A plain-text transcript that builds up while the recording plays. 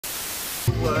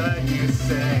word you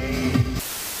say.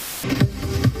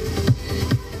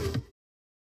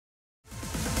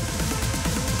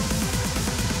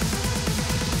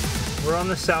 We're on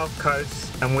the south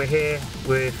coast and we're here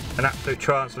with an absolute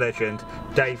trance legend,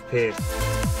 Dave Pearce.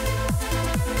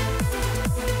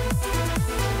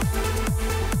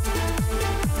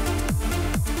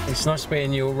 It's nice to be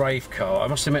in your rave car. I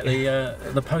must admit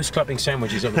the post-clubbing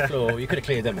sandwiches on the floor, you could have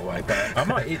cleared them away, but I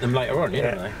might eat them later on, you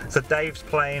know. So Dave's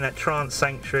playing at Trance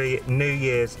Sanctuary New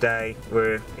Year's Day.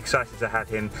 We're excited to have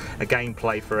him again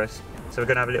play for us. So we're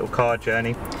going to have a little car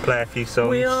journey, play a few songs.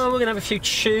 We are, we're going to have a few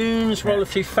tunes, roll a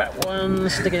few fat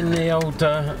ones, stick in the old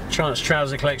Trance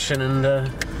Trouser collection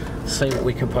and see what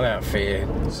we can pull out for you.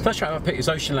 First track I picked is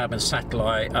Ocean Lab and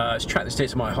Satellite. It's a track that's dear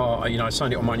to my heart. You know, I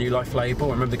signed it on my New Life label.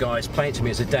 I remember the guys playing it to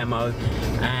me as a demo,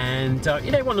 and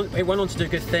you know, it went on to do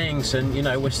good things. And you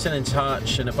know, we're still in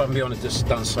touch, and Above and Beyond has just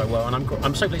done so well. And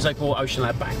I'm so pleased they brought Ocean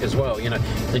Lab back as well. You know,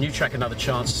 the new track Another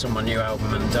Chance is on my new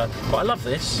album, and but I love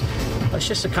this. It's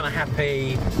just a kind of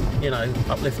happy, you know,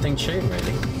 uplifting tune,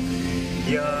 really.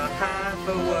 You're half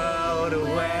a world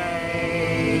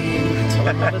away. Tell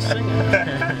another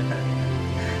singer.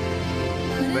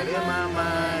 But in my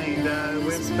mind I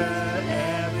whisper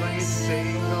every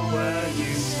single word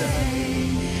you say.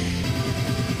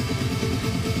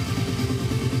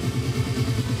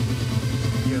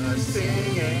 You're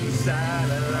singing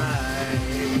satellite.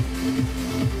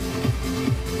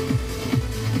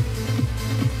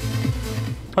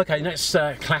 Okay, next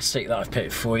classic that I've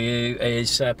picked for you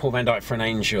is Paul van Dyk for an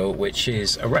Angel, which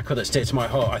is a record that's dear to my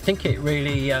heart. I think it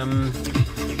really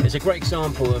is a great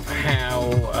example of how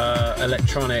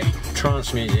electronic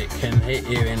trance music can hit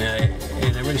you in a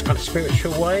really kind of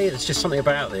spiritual way. There's just something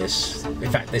about this.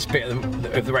 In fact, this bit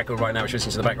of the record right now, which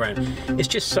listens to the background, it's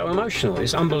just so emotional.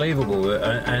 It's unbelievable,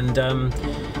 and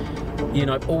you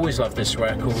know, I've always loved this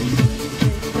record.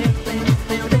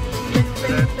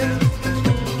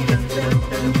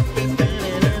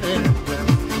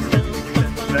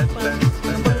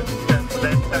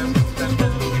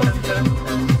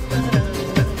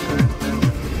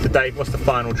 Dave, what's the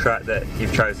final track that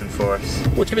you've chosen for us?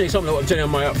 Well, to give you an example of what I'm doing on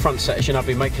my upfront section, I've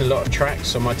been making a lot of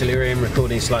tracks on my Delirium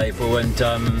Recordings label, and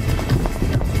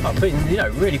I've been, you know,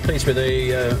 really pleased with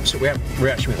the sort of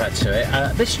reaction we've had to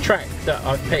it. This track that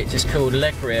I've picked is called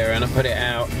Legria, and I put it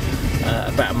out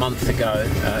about a month ago.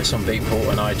 It's on Beatport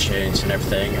and iTunes and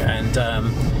everything, and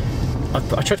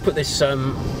I tried to put this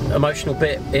emotional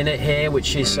bit in it here,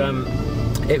 which is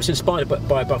it was inspired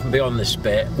by Above and Beyond, this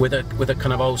bit, with a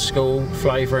kind of old school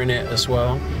flavour in it as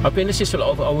well. I've been listening to a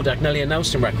lot of old Agnelli and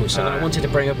Nelson records, so I wanted to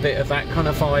bring a bit of that kind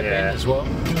of vibe in as well.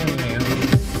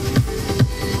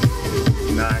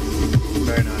 Nice,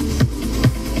 very nice.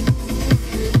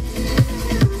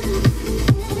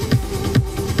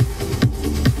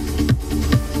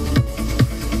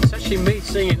 It's actually me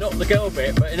singing, not the girl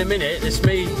bit, but in a minute it's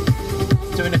me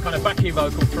doing a kind of backing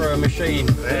vocal through a machine.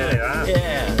 Really? Wow.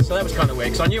 Yeah, so that was kind of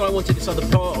weird, because I knew I wanted this other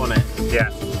part on it.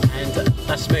 Yeah. And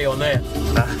that's me on there.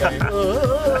 Going,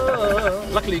 oh.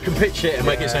 Luckily you can pitch it and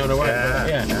make it sound alright.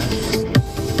 Yeah.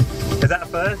 Is that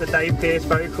first, a Dave Pearce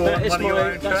vocal on one of your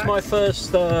own tracks? That's my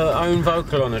first own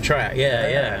vocal on a track,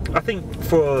 yeah. I think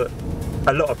for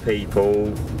a lot of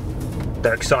people,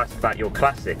 they're excited about your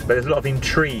classics, but there's a lot of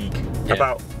intrigue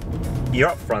about your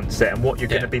upfront set and what you're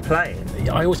going to be playing.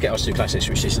 I always get asked to do classics,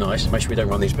 which is nice. Make sure we don't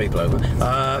run these people over.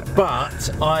 But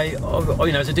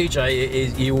you know, as a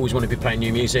DJ, you always want to be playing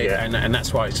new music, and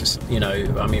that's why it's just, you know,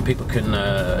 I mean, people can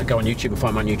go on YouTube and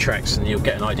find my new tracks, and you'll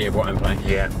get an idea of what I'm playing.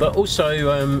 Yeah. But also,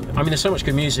 I mean, there's so much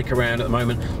good music around at the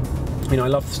moment. You know, I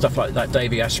love stuff like that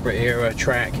Davey Asprey era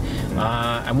track,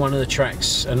 and one of the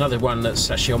tracks, another one that's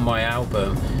actually on my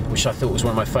album, which I thought was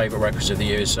one of my favourite records of the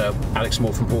year, is Alex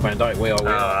Moore from Paul van Dyk, We Are, We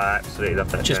Are. I absolutely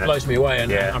love that. It just blows me away,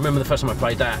 and I remember the first time I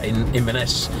played that in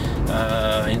Inverness,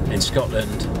 in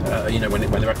Scotland, you know, when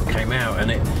the record came out,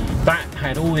 and that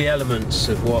had all the elements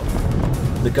of what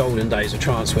the golden days of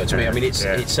trance were to me. I mean,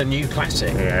 it's a new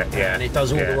classic, and it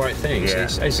does all the right things.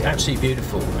 It's absolutely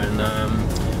beautiful, and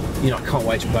you know, I can't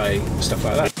wait to play stuff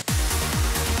like that.